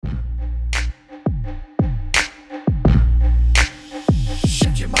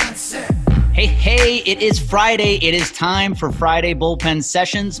Hey, it is Friday. It is time for Friday Bullpen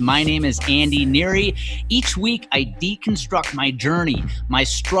Sessions. My name is Andy Neary. Each week, I deconstruct my journey, my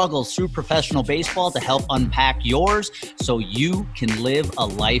struggles through professional baseball to help unpack yours so you can live a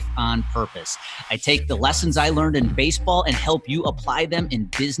life on purpose. I take the lessons I learned in baseball and help you apply them in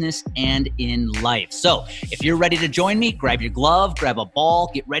business and in life. So if you're ready to join me, grab your glove, grab a ball,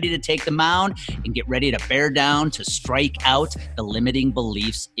 get ready to take the mound, and get ready to bear down to strike out the limiting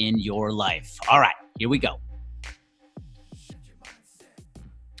beliefs in your life. All right, here we go.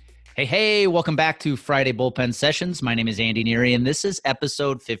 Hey, welcome back to Friday Bullpen Sessions. My name is Andy Neary, and this is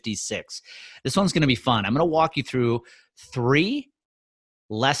episode 56. This one's going to be fun. I'm going to walk you through 3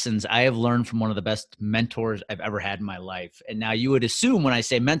 lessons I have learned from one of the best mentors I've ever had in my life. And now you would assume when I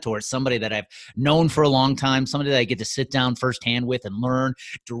say mentor, it's somebody that I've known for a long time, somebody that I get to sit down firsthand with and learn,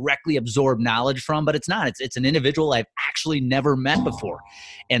 directly absorb knowledge from, but it's not. It's an individual I've actually never met before.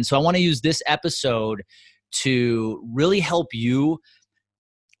 And so I want to use this episode to really help you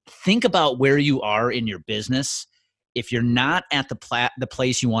think about where you are in your business. If you're not at the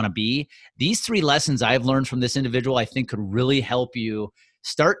place you want to be, these 3 lessons I've learned from this individual I think could really help you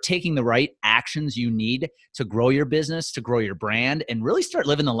start taking the right actions you need to grow your business, to grow your brand, and really start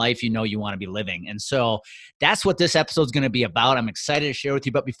living the life you know you want to be living. And so that's what this episode is going to be about. I'm excited to share with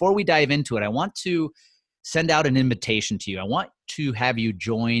you. But before we dive into it, I want to send out an invitation to you. I want to have you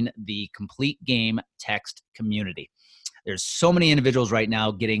join the Complete Game text community. There's so many individuals right now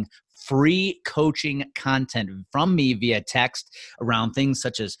getting free coaching content from me via text around things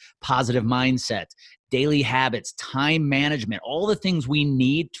such as positive mindset, daily habits, time management, all the things we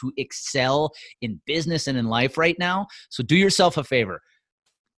need to excel in business and in life right now. So do yourself a favor.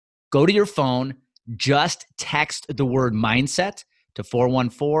 Go to your phone, just text the word mindset to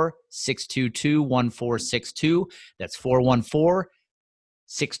 414-622-1462. That's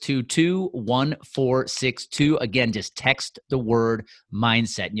 414-622-1462. Again, just text the word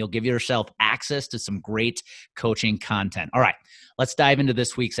mindset and you'll give yourself access to some great coaching content. All right, let's dive into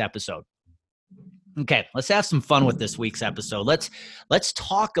this week's episode. Okay, let's have some fun with this week's episode. Let's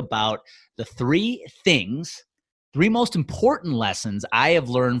talk about the 3 most important lessons I have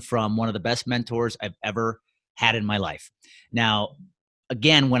learned from one of the best mentors I've ever had in my life. Now,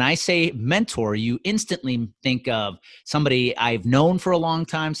 again, when I say mentor, you instantly think of somebody I've known for a long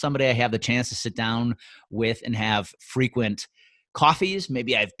time, somebody I have the chance to sit down with and have frequent coffees.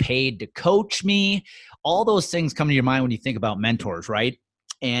 Maybe I've paid to coach me. All those things come to your mind when you think about mentors, right?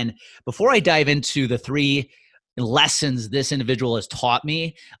 And before I dive into the 3 lessons this individual has taught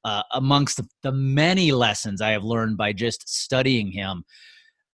me, amongst the many lessons I have learned by just studying him,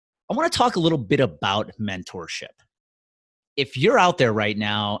 I want to talk a little bit about mentorship. If you're out there right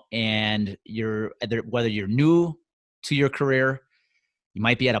now and whether you're new to your career, you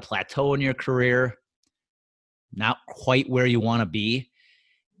might be at a plateau in your career, not quite where you want to be.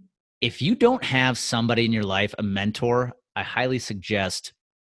 If you don't have somebody in your life, a mentor, I highly suggest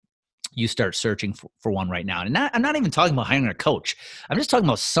you start searching for one right now. And I'm not even talking about hiring a coach. I'm just talking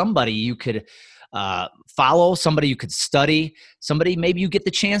about somebody you could follow, somebody you could study, somebody maybe you get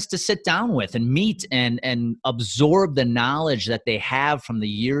the chance to sit down with and meet and absorb the knowledge that they have from the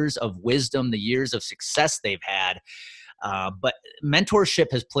years of wisdom, the years of success they've had. But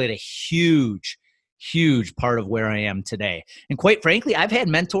mentorship has played a huge part of where I am today. And quite frankly, I've had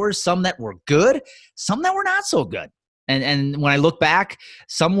mentors, some that were good, some that were not so good. And when I look back,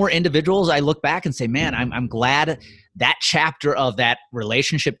 some were individuals I look back and say, man, I'm glad that chapter of that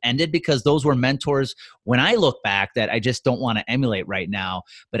relationship ended, because those were mentors when I look back that I just don't want to emulate right now.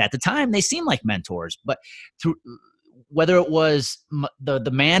 But at the time, they seemed like mentors. But through whether it was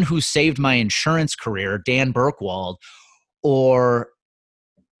the man who saved my insurance career, Dan Burkwald, or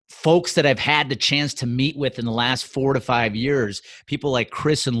folks that I've had the chance to meet with in the last 4 to 5 years, people like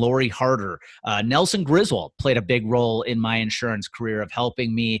Chris and Lori Harder, Nelson Griswold played a big role in my insurance career of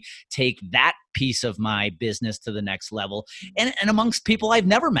helping me take that piece of my business to the next level. And amongst people I've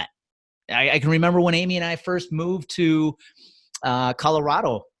never met. I can remember when Amy and I first moved to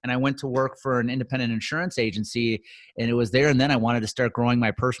Colorado, and I went to work for an independent insurance agency, and it was there and then I wanted to start growing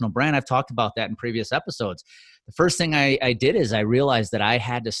my personal brand. I've talked about that in previous episodes. The first thing I did is I realized that I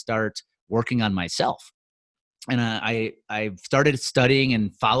had to start working on myself. And I started studying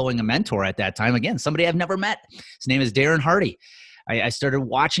and following a mentor at that time. Again, somebody I've never met. His name is Darren Hardy. I started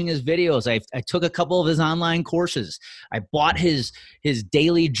watching his videos. I took a couple of his online courses. I bought his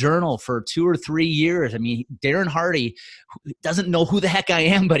daily journal for 2 or 3 years. I mean, Darren Hardy doesn't know who the heck I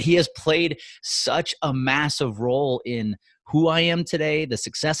am, but he has played such a massive role in who I am today, the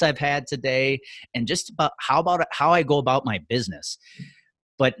success I've had today, and just about how I go about my business.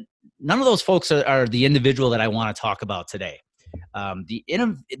 But none of those folks are the individual that I want to talk about today.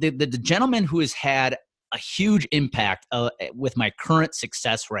 The gentleman who has had a huge impact with my current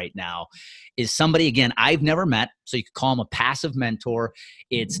success right now is somebody, again, I've never met. So you could call him a passive mentor.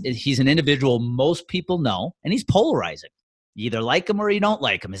 He's an individual most people know, and he's polarizing. You either like him or you don't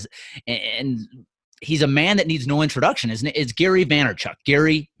like him. And he's a man that needs no introduction, isn't it? It's Gary Vaynerchuk,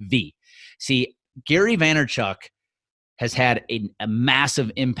 Gary V. See, Gary Vaynerchuk has had a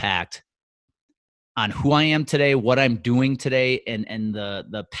massive impact on who I am today, what I'm doing today, and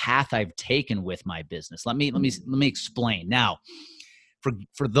the path I've taken with my business. Let me explain. Now,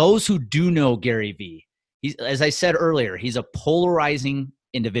 for those who do know Gary V, he's, as I said earlier, he's a polarizing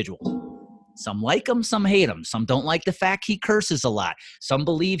individual. Some like him, some hate him. Some don't like the fact he curses a lot. Some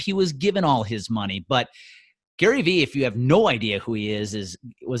believe he was given all his money. But Gary V, if you have no idea who he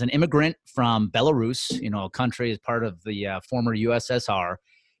was an immigrant from Belarus, a country as part of the former USSR.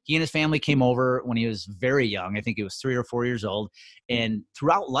 He and his family came over when he was very young. I think he was 3 or 4 years old. And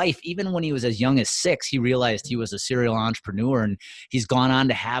throughout life, even when he was as young as 6, he realized he was a serial entrepreneur. And he's gone on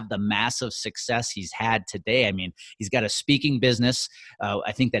to have the massive success he's had today. I mean, he's got a speaking business.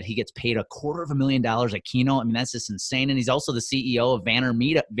 I think that he gets paid $250,000 a keynote. I mean, that's just insane. And he's also the CEO of Vayner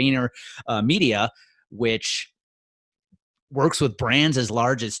Media, which works with brands as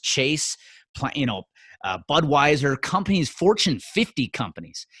large as Chase, Budweiser, companies, Fortune 50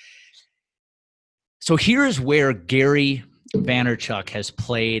 companies. So here's where Gary Vaynerchuk has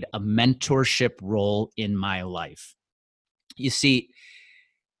played a mentorship role in my life. You see,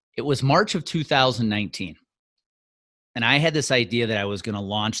 it was March of 2019, and I had this idea that I was going to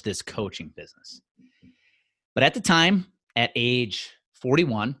launch this coaching business. But at the time, at age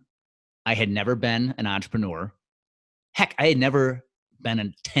 41, I had never been an entrepreneur. Heck, I had never been a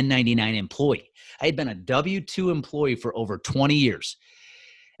 1099 employee. I had been a W-2 employee for over 20 years.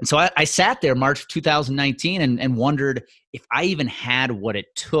 And so I sat there March 2019 and wondered if I even had what it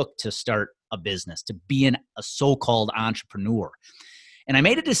took to start a business, to be a so-called entrepreneur. And I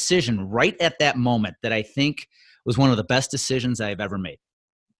made a decision right at that moment that I think was one of the best decisions I've ever made.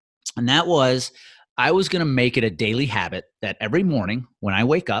 And that was, I was going to make it a daily habit that every morning when I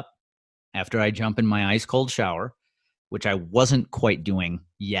wake up, after I jump in my ice cold shower, which I wasn't quite doing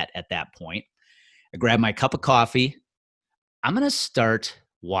yet at that point, I grab my cup of coffee. I'm going to start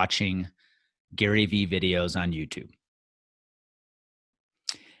watching Gary V videos on YouTube.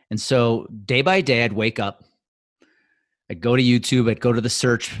 And so day by day, I'd wake up, I'd go to YouTube, I'd go to the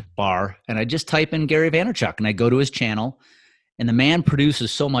search bar, and I'd just type in Gary Vaynerchuk, and I'd go to his channel. And the man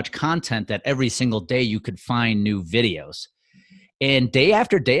produces so much content that every single day you could find new videos. And day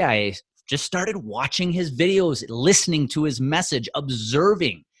after day, I just started watching his videos, listening to his message,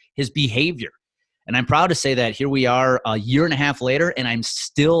 observing his behavior. And I'm proud to say that here we are a year and a half later, and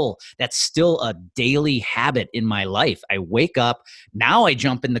that's still a daily habit in my life. I wake up, now I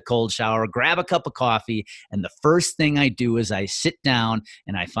jump in the cold shower, grab a cup of coffee, and the first thing I do is I sit down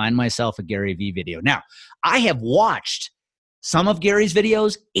and I find myself a Gary V video. Now, I have watched some of Gary's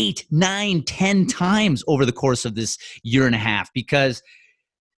videos 8, 9, 10 times over the course of this year and a half, because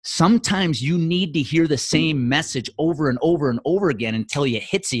sometimes you need to hear the same message over and over and over again until it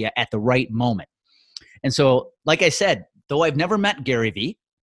hits you at the right moment. And so, like I said, though I've never met Gary V,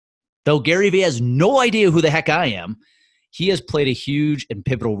 though Gary V has no idea who the heck I am, he has played a huge and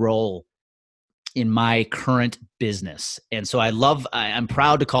pivotal role in my current business. And so I'm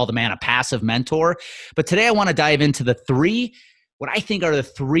proud to call the man a passive mentor. But today I want to dive into what I think are the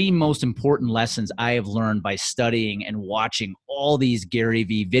 3 most important lessons I have learned by studying and watching all these Gary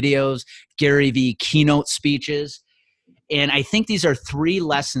V videos, Gary V keynote speeches. And I think these are 3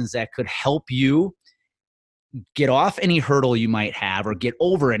 lessons that could help you get off any hurdle you might have or get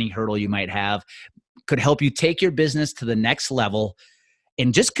over any hurdle you might have, could help you take your business to the next level,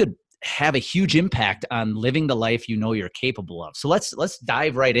 and just could have a huge impact on living the life you know you're capable of. So let's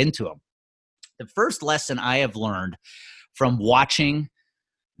dive right into them. The first lesson I have learned from watching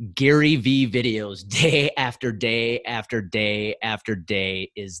Gary V videos day after day after day after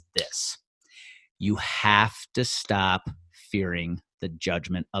day is this: you have to stop fearing the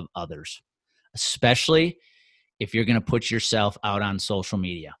judgment of others, especially if you're going to put yourself out on social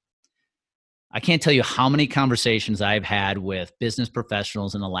media. I can't tell you how many conversations I've had with business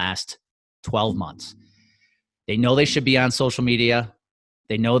professionals in the last 12 months. They know they should be on social media.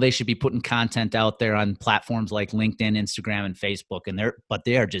 They know they should be putting content out there on platforms like LinkedIn, Instagram, and Facebook, but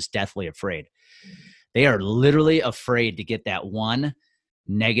they are just deathly afraid. They are literally afraid to get that one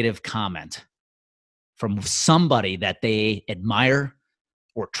negative comment from somebody that they admire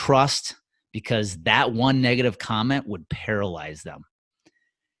or trust, because that one negative comment would paralyze them.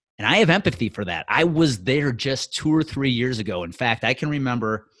 And I have empathy for that. I was there just 2 or 3 years ago. In fact, I can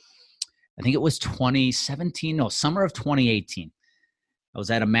remember, I think it was 2017, no, summer of 2018. I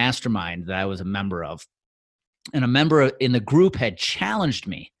was at a mastermind that I was a member of. And a member in the group had challenged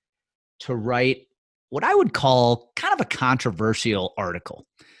me to write what I would call kind of a controversial article.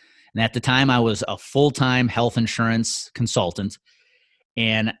 And at the time, I was a full-time health insurance consultant.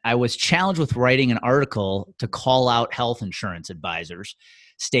 And I was challenged with writing an article to call out health insurance advisors,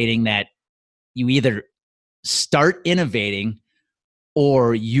 stating that you either start innovating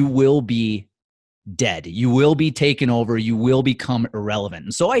or you will be dead. You will be taken over. You will become irrelevant.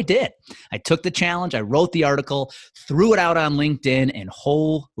 And so I did. I took the challenge. I wrote the article, threw it out on LinkedIn, and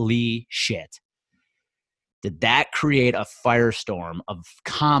holy shit, did that create a firestorm of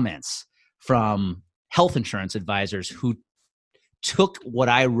comments from health insurance advisors who took what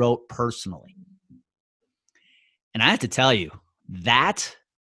I wrote personally. And I have to tell you, that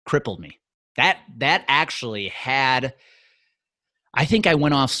crippled me. That actually had, I think I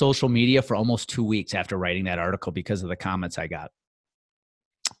went off social media for almost 2 weeks after writing that article because of the comments I got.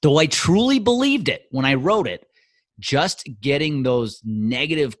 Though I truly believed it when I wrote it, just getting those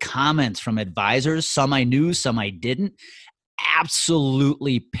negative comments from advisors, some I knew, some I didn't,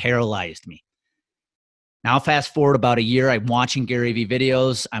 absolutely paralyzed me. Now, fast forward about a year, I'm watching Gary Vee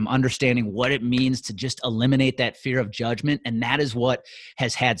videos. I'm understanding what it means to just eliminate that fear of judgment. And that is what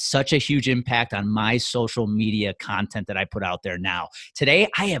has had such a huge impact on my social media content that I put out there now. Today,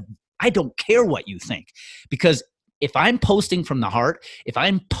 I don't care what you think, because if I'm posting from the heart, if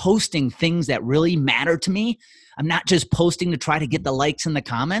I'm posting things that really matter to me, I'm not just posting to try to get the likes and the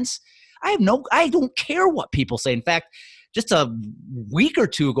comments. I don't care what people say. In fact, just a week or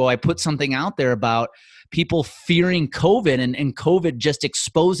two ago, I put something out there about people fearing COVID and COVID just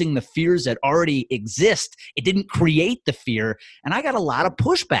exposing the fears that already exist. It didn't create the fear. And I got a lot of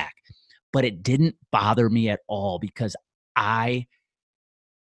pushback, but it didn't bother me at all because I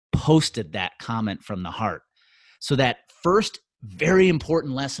posted that comment from the heart. So that first very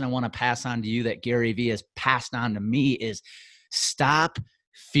important lesson I want to pass on to you that Gary Vee has passed on to me is stop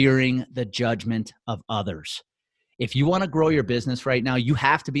fearing the judgment of others. If you want to grow your business right now, you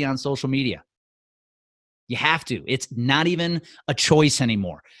have to be on social media. You have to. It's not even a choice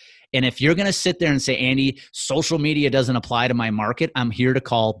anymore. And if you're going to sit there and say, Andy, social media doesn't apply to my market, I'm here to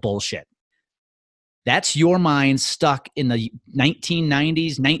call bullshit. That's your mind stuck in the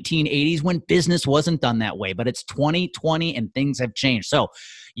 1990s, 1980s when business wasn't done that way. But it's 2020 and things have changed. So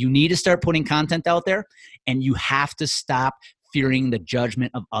you need to start putting content out there, and you have to stop fearing the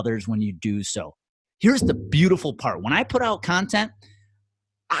judgment of others when you do so. Here's the beautiful part. When I put out content,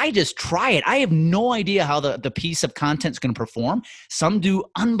 I just try it. I have no idea how the piece of content is going to perform. Some do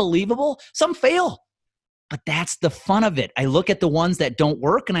unbelievable, some fail. But that's the fun of it. I look at the ones that don't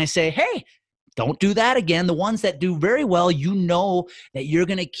work and I say, hey, don't do that again. The ones that do very well, you know that you're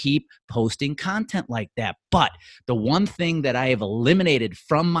going to keep posting content like that. But the one thing that I have eliminated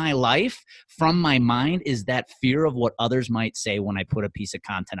from my life, from my mind, is that fear of what others might say when I put a piece of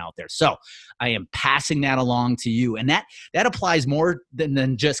content out there. So I am passing that along to you. And that applies more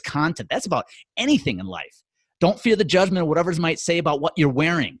than just content. That's about anything in life. Don't fear the judgment of what others might say about what you're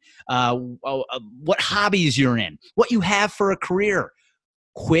wearing, what hobbies you're in, what you have for a career.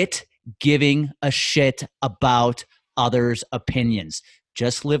 Quit giving a shit about others' opinions.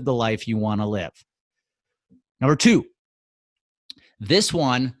 Just live the life you want to live. Number 2, this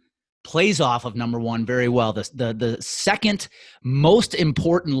one plays off of number 1 very well. The second most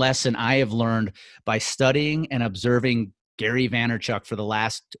important lesson I have learned by studying and observing Gary Vaynerchuk for the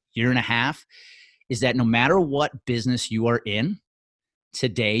last year and a half is that no matter what business you are in,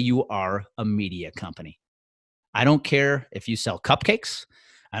 today you are a media company. I don't care if you sell cupcakes.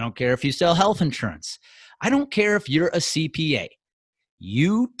 I don't care if you sell health insurance. I don't care if you're a CPA.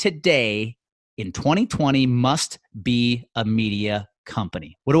 You today in 2020 must be a media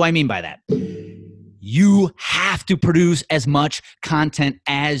company. What do I mean by that? You have to produce as much content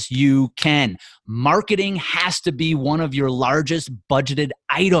as you can. Marketing has to be one of your largest budgeted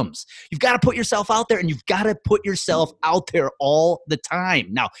items. You've got to put yourself out there, and you've got to put yourself out there all the time.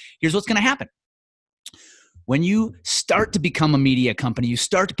 Now, here's what's going to happen. When you start to become a media company, you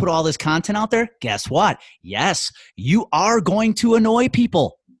start to put all this content out there, guess what? Yes, you are going to annoy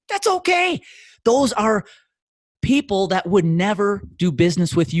people. That's okay. Those are people that would never do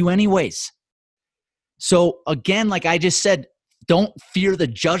business with you anyways. So again, like I just said, don't fear the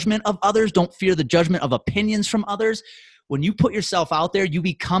judgment of others. Don't fear the judgment of opinions from others. When you put yourself out there, you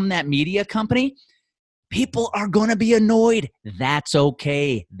become that media company. People are going to be annoyed. That's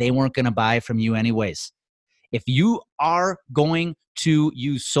okay. They weren't going to buy from you anyways. If you are going to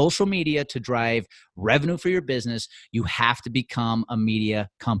use social media to drive revenue for your business, you have to become a media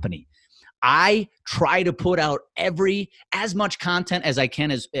company. I try to put out as much content as I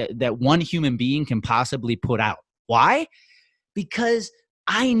can as that one human being can possibly put out. Why? Because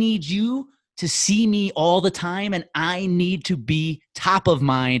I need you to see me all the time, and I need to be top of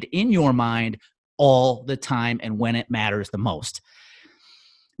mind in your mind all the time and when it matters the most.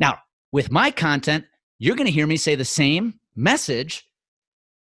 Now, with my content, you're going to hear me say the same message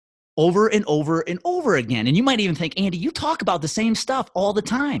over and over and over again. And you might even think, Andy, you talk about the same stuff all the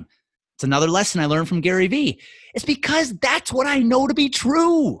time. It's another lesson I learned from Gary Vee. It's because that's what I know to be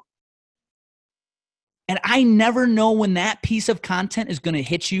true. And I never know when that piece of content is going to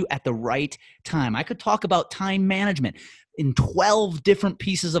hit you at the right time. I could talk about time management in 12 different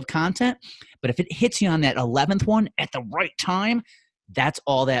pieces of content, but if it hits you on that 11th one at the right time, that's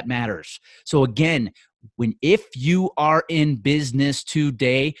all that matters. So again, if you are in business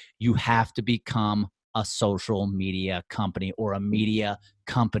today, you have to become a social media company or a media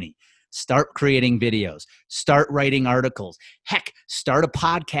company. Start creating videos, start writing articles, heck, start a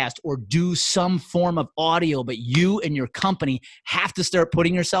podcast or do some form of audio, but you and your company have to start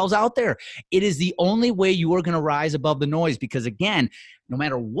putting yourselves out there. It is the only way you are going to rise above the noise because, again, no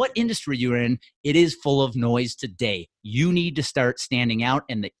matter what industry you're in, it is full of noise today. You need to start standing out,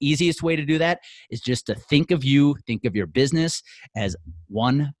 and the easiest way to do that is just to think of your business as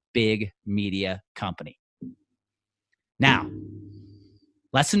one big media company. Now,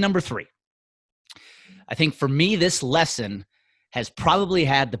 lesson number 3. I think for me, this lesson has probably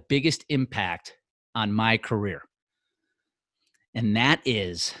had the biggest impact on my career. And that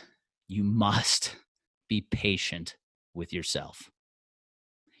is, you must be patient with yourself.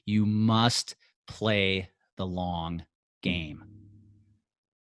 You must play the long game.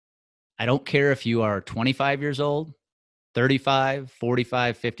 I don't care if you are 25 years old, 35,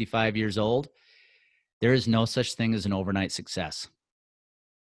 45, 55 years old. There is no such thing as an overnight success.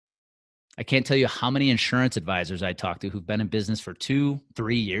 I can't tell you how many insurance advisors I talk to who've been in business for 2-3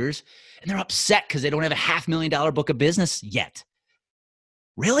 years, and they're upset because they don't have a $500,000 book of business yet.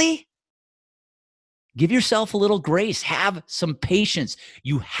 Really? Give yourself a little grace. Have some patience.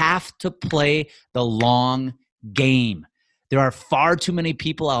 You have to play the long game. There are far too many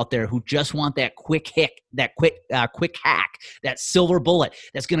people out there who just want that quick hack, that silver bullet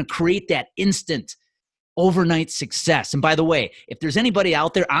that's going to create that instant overnight success. And by the way, if there's anybody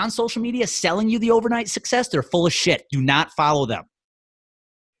out there on social media selling you the overnight success, they're full of shit. Do not follow them.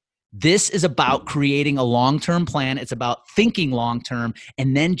 This is about creating a long-term plan. It's about thinking long-term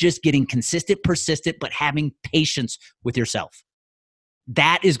and then just getting consistent, persistent, but having patience with yourself.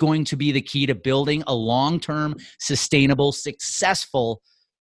 That is going to be the key to building a long-term, sustainable, successful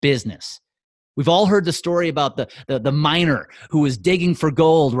business. We've all heard the story about the miner who was digging for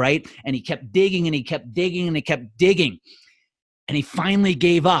gold, right? And he kept digging and he kept digging and he kept digging. And he finally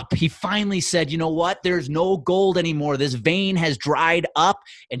gave up. He finally said, you know what? There's no gold anymore. This vein has dried up.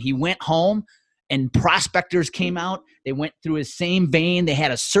 And he went home and prospectors came out. They went through his same vein. They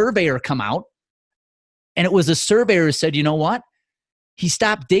had a surveyor come out. And it was a surveyor who said, you know what? He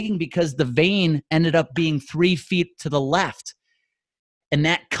stopped digging because the vein ended up being 3 feet to the left. And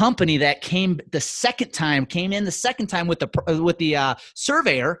that company that came in the second time with the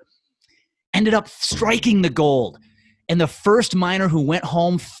surveyor ended up striking the gold. And the first miner who went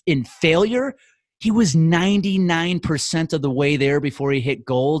home in failure, he was 99% of the way there before he hit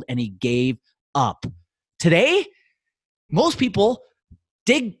gold, and he gave up. Today, most people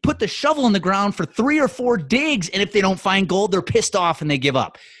put the shovel in the ground for 3 or 4 digs, and if they don't find gold, they're pissed off and they give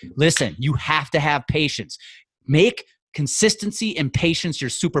up. Listen, you have to have patience. Make consistency and patience your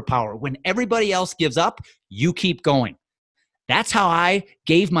superpower. When everybody else gives up, you keep going. That's how I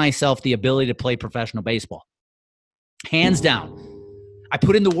gave myself the ability to play professional baseball. Hands down. I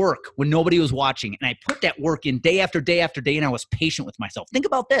put in the work when nobody was watching, and I put that work in day after day after day, and I was patient with myself. Think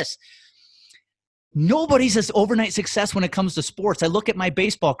about this. Nobody's this overnight success when it comes to sports. I look at my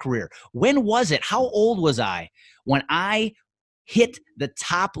baseball career. When was it? How old was I when I hit the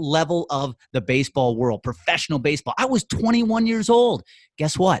top level of the baseball world, professional baseball? I was 21 years old.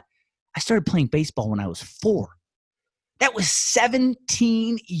 Guess what? I started playing baseball when I was 4. That was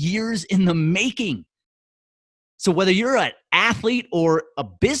 17 years in the making. So whether you're an athlete or a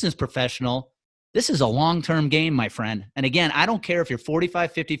business professional, this is a long-term game, my friend. And again, I don't care if you're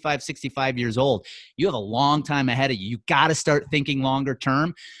 45, 55, 65 years old. You have a long time ahead of you. You got to start thinking longer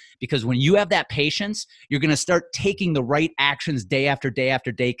term, because when you have that patience, you're going to start taking the right actions day after day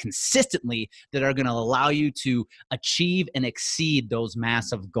after day consistently that are going to allow you to achieve and exceed those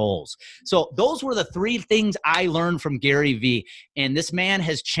massive goals. So those were the 3 things I learned from Gary Vee. And this man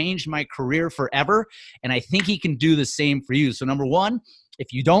has changed my career forever. And I think he can do the same for you. So number 1,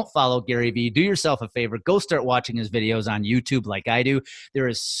 if you don't follow Gary Vee, do yourself a favor. Go start watching his videos on YouTube like I do. There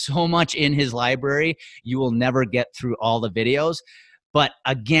is so much in his library. You will never get through all the videos. But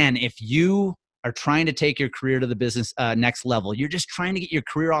again, if you are trying to take your career to the business next level, you're just trying to get your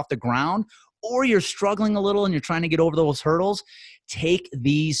career off the ground, or you're struggling a little and you're trying to get over those hurdles, take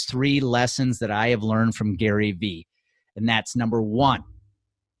these 3 lessons that I have learned from Gary Vee. And that's number 1.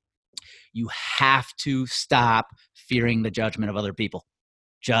 You have to stop fearing the judgment of other people.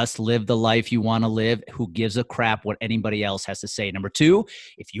 Just live the life you want to live. Who gives a crap what anybody else has to say? Number 2,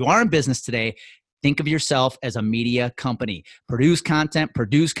 if you are in business today, think of yourself as a media company. Produce content,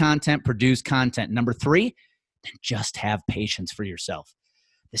 produce content, produce content. Number 3, then just have patience for yourself.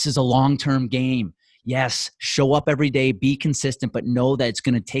 This is a long-term game. Yes, show up every day, be consistent, but know that it's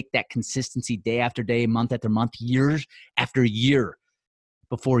going to take that consistency day after day, month after month, years after year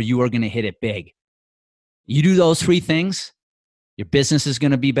before you are going to hit it big. You do those 3 things, your business is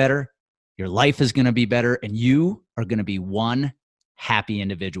going to be better, your life is going to be better, and you are going to be one happy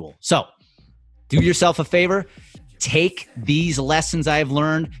individual. So do yourself a favor. Take these lessons I've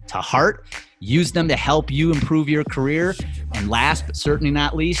learned to heart. Use them to help you improve your career. And last but certainly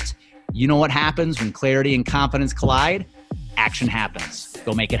not least, you know what happens when clarity and confidence collide? Action happens.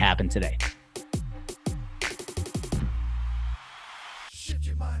 Go make it happen today.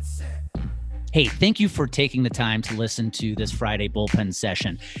 Hey, thank you for taking the time to listen to this Friday bullpen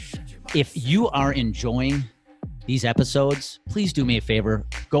session. If you are enjoying these episodes, please do me a favor.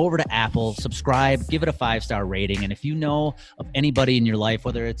 Go over to Apple, subscribe, give it a 5-star rating. And if you know of anybody in your life,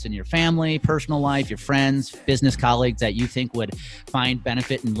 whether it's in your family, personal life, your friends, business colleagues that you think would find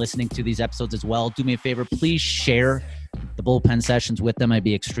benefit in listening to these episodes as well, do me a favor. Please share the bullpen sessions with them. I'd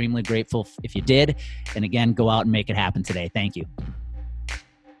be extremely grateful if you did. And again, go out and make it happen today. Thank you.